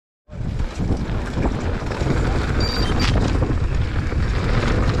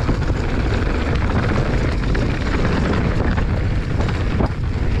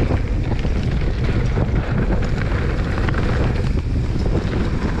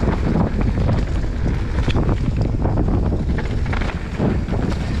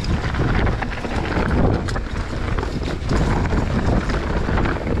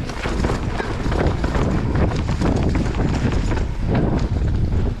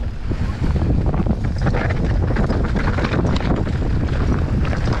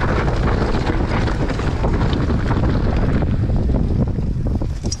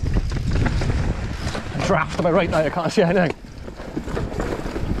to my right now, I can't see anything.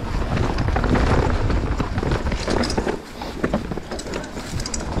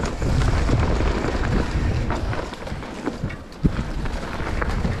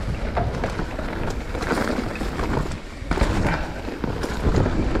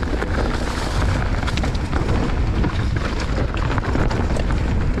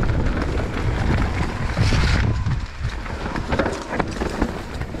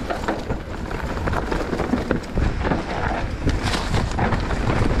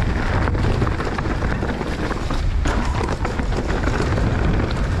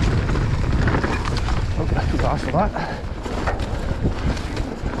 For that.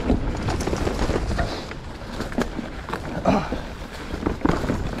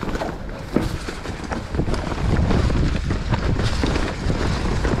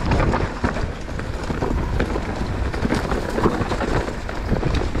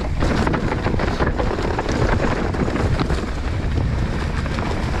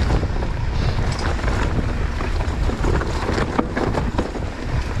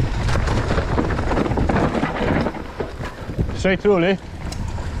 Straight through, Lee.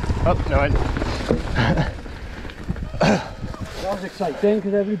 Oh, no, right. That was exciting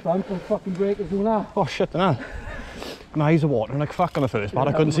because every bump and fucking break is doing that. Oh shit, man. My eyes are watering like fuck on the first part.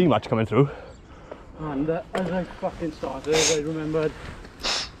 I couldn't see much coming through. And as I fucking started, I remembered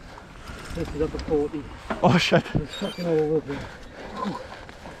this is up to 40. Oh shit. It's fucking all over the place.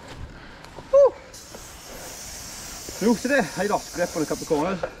 Used to it. I lost grip on a couple of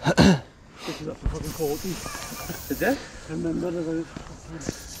corners. This is up to fucking 40. Is it? I remember that I was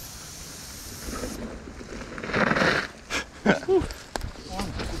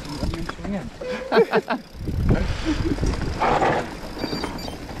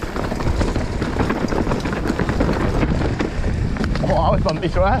Oh, I was bumpy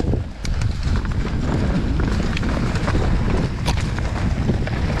through it.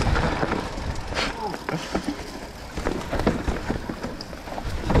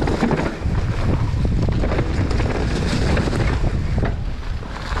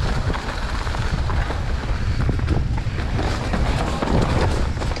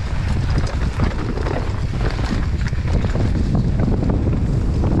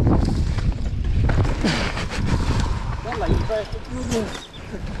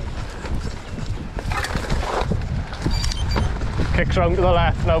 Kicks round to the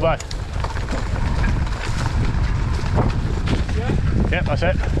left now, bud. Yeah? Yep, that's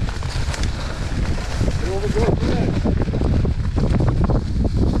it.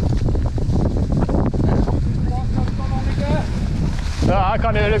 No, I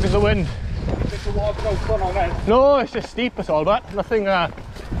can't hear it because of the wind. No, it's just steep, that's all, but nothing hard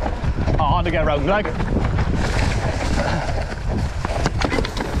to get around like.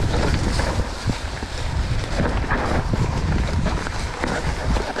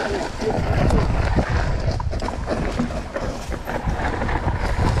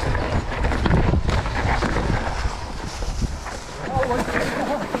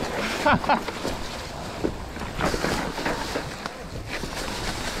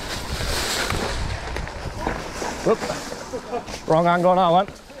 Whoop. Wrong angle on that one.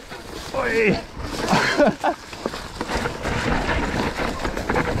 Oi.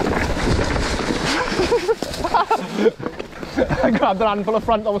 I grabbed the handful of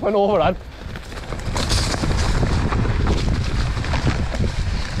front, almost went over that.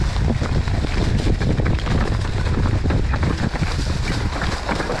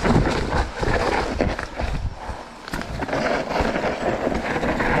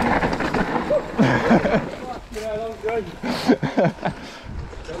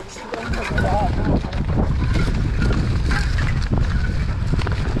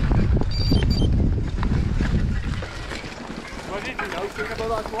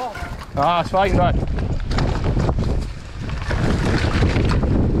 Ah, it's fine, right.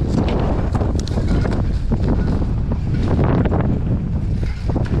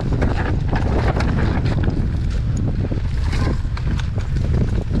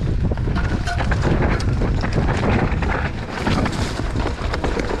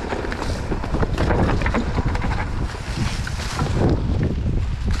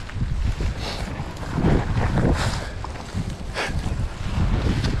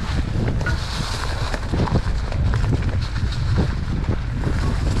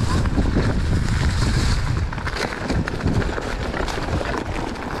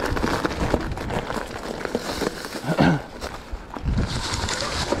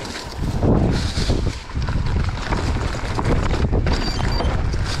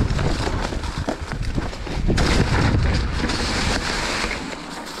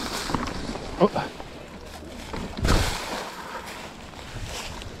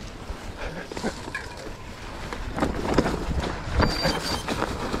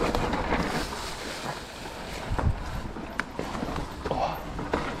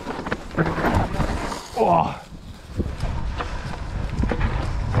 Oh.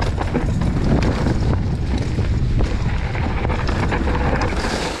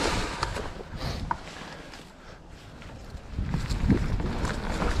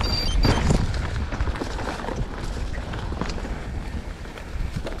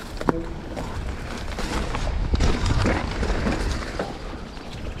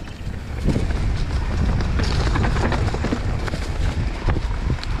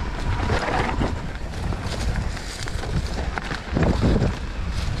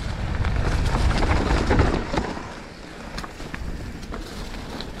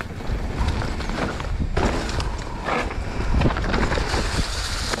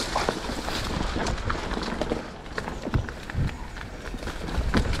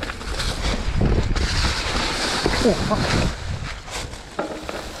 Oh, fuck.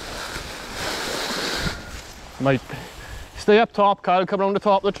 Might stay up top, Kyle, come round the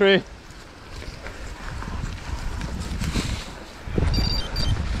top of the tree.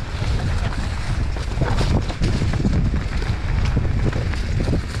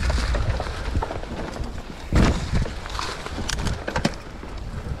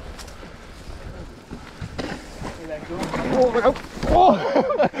 Oh, look out. Oh!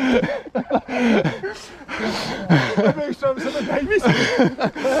 Make some of the babies.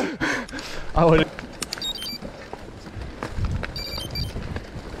 I would.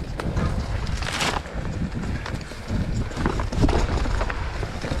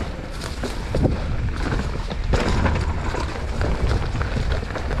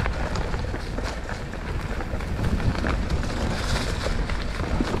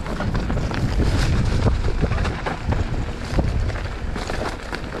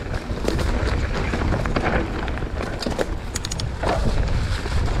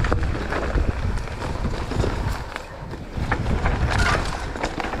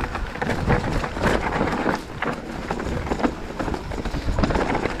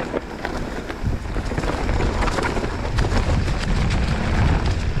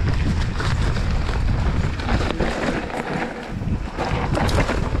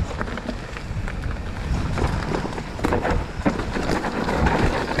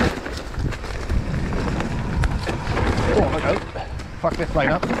 Fuck this line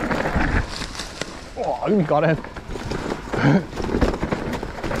up. Oh, we got it.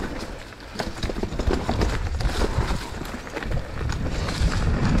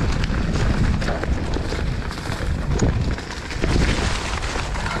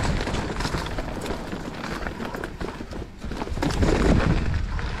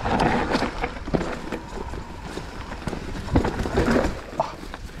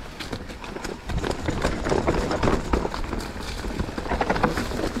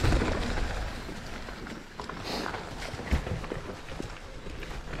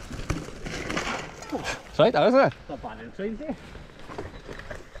 Right, that isn't it? Not bad inside there.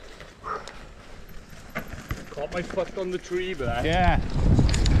 Caught my foot on the tree, but yeah.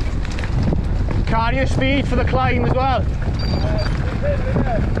 Cardio speed for the climb as well.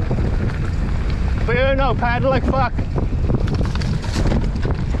 But you know, pedal like fuck.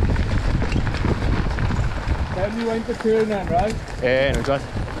 Then you went to turn then, right? Yeah, no good.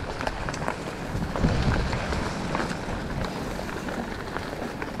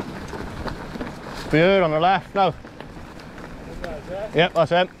 Beer on the left now. Yep,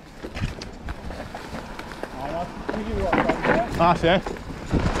 that's it. That's it.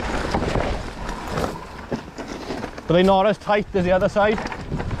 But they're not as tight as the other side. No,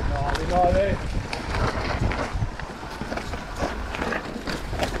 they're not there.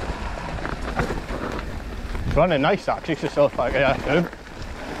 It's running nice actually, it's so far. Yeah, good.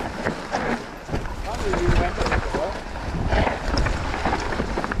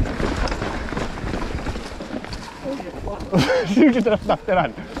 You just have stuck there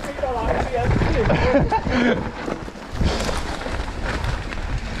on.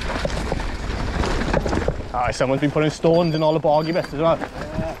 Ah, someone's been putting stones in all the boggy bits as well.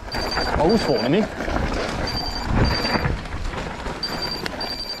 Always phoning me.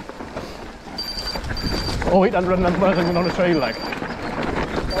 Oh, 800 numbers and on the trail like.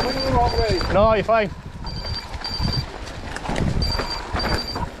 I went the wrong way. No, you're fine.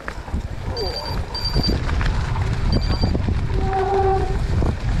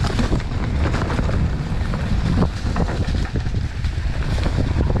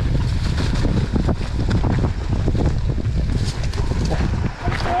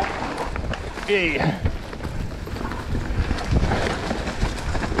 Yeah.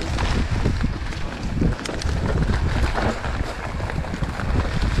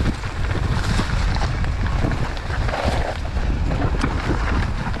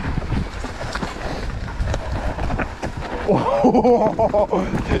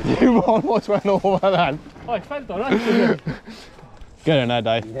 You almost went over that. Oh, I felt on that. Get in there,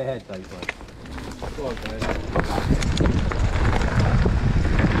 Dave. Yeah, Dave. Go on, Dave.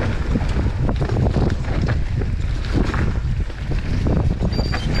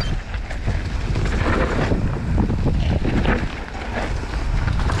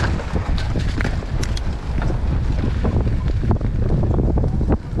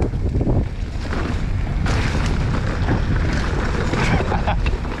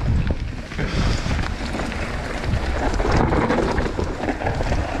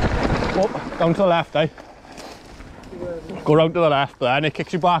 Down to the left, eh? Go round to the left there and it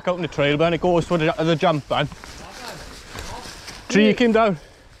kicks you back out in the trail but then it goes to the jump then. Tree came down.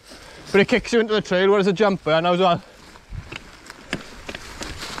 But it kicks you into the trail where there's a jump there now as well.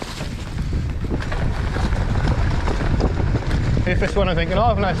 If this one I'm thinking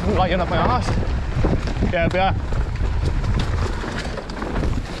of and I isn't lighting up my arse. Yeah, but yeah.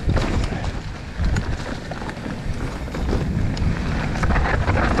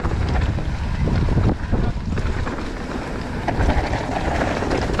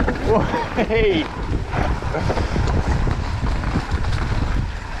 Hey!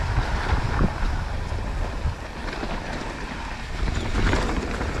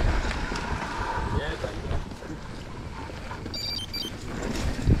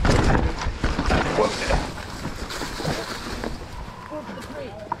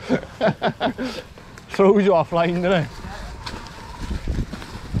 Throws you offline, doesn't it?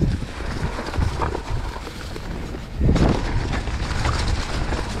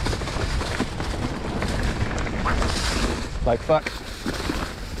 Like fuck.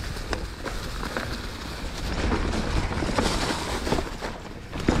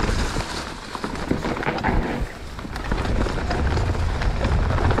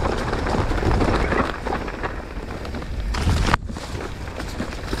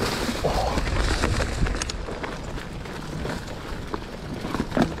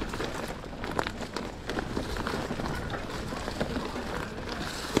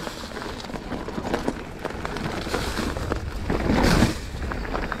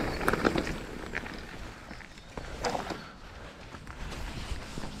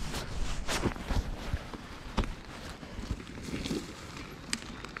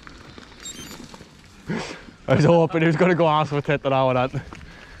 I was hoping he was going to go arse with it that hour that.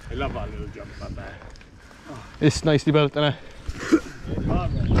 I love that little jump up there. It's nicely built, isn't it?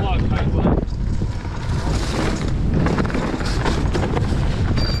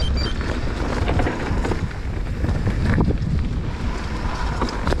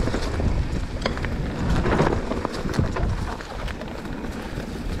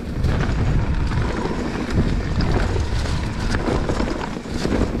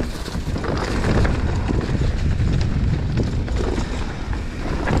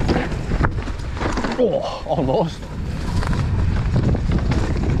 Oh, almost.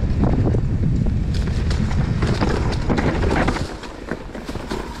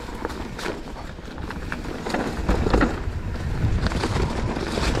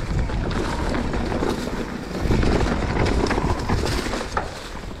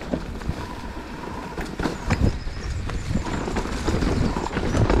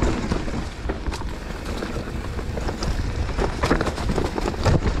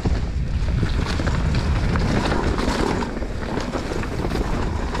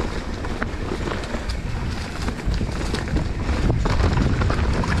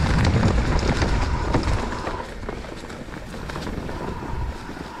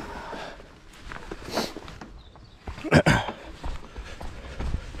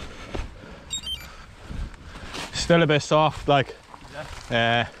 Still a bit soft, like.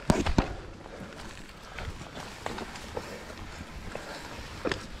 Yeah.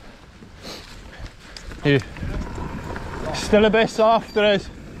 Still a bit soft, there is.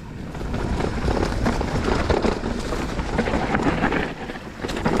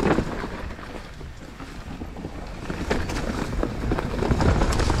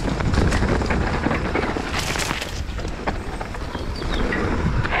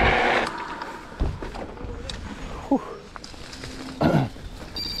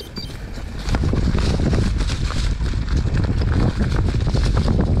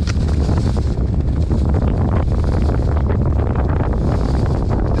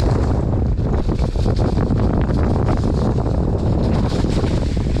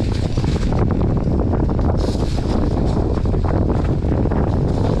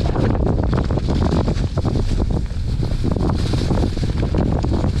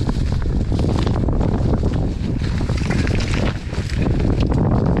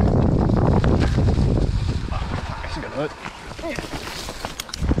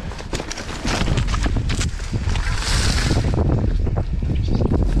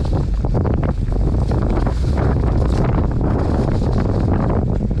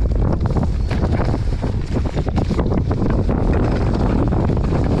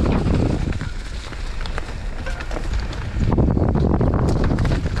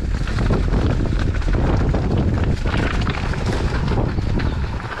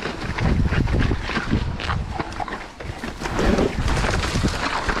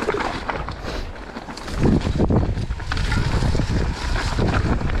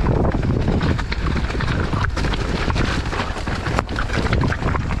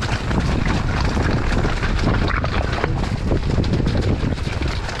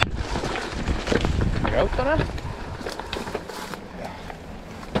 out, doesn't it?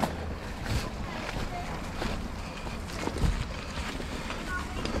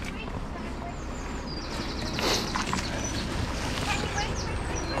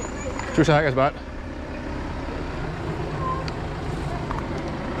 Two seconds, mate.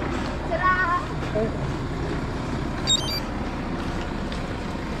 Ta-da!